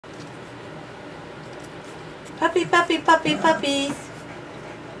Puppy, puppy, puppy, puppies.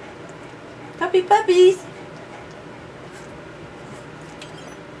 Puppy, puppies.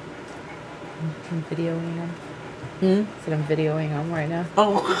 I'm videoing them. Said I'm videoing them right now.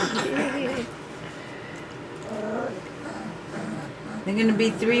 Oh. They're going to be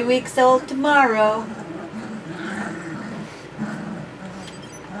 3 weeks old tomorrow.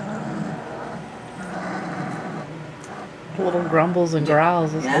 Little grumbles and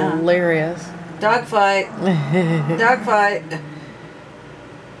growls is hilarious. Dog fight. Dog fight.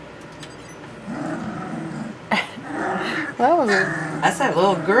 That was That's that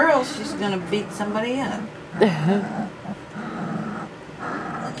little girl. She's going to beat somebody up.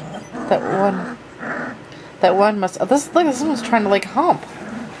 That one must. This one's trying to like hump.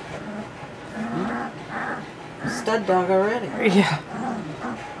 Stud dog already. Yeah.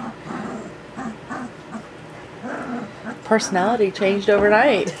 Personality changed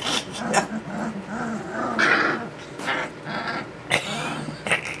overnight.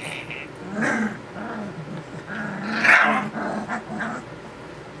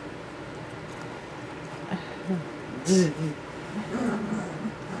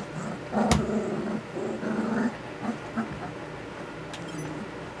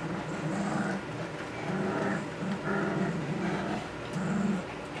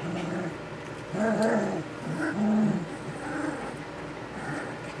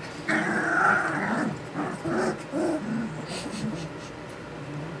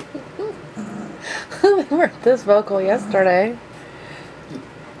 They weren't this vocal yesterday.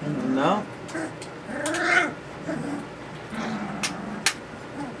 No.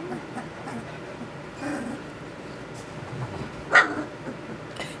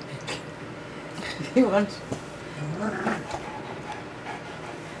 He wants.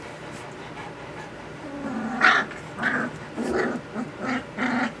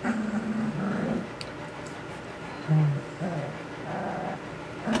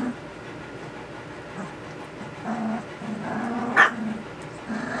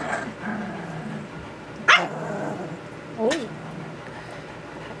 Oh.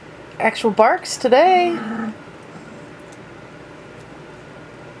 Actual barks today.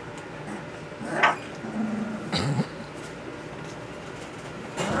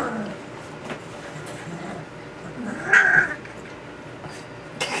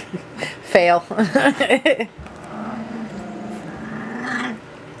 Fail.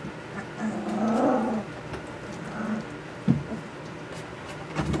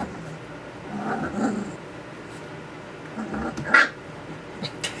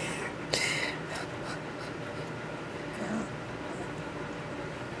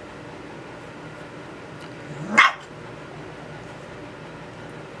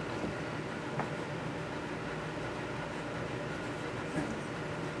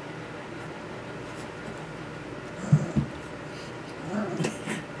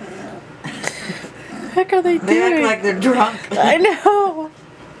 What the heck are they doing? They act like they're drunk. I know.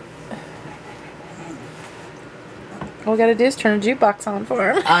 All we gotta do is turn a jukebox on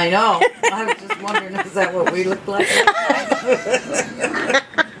for him. I know. I was just wondering, is that what we look like?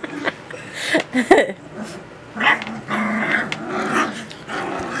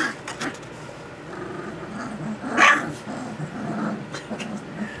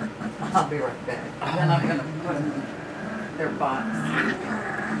 I'll be right back. Then I'm going to put them in their box.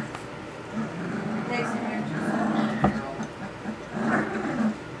 Next.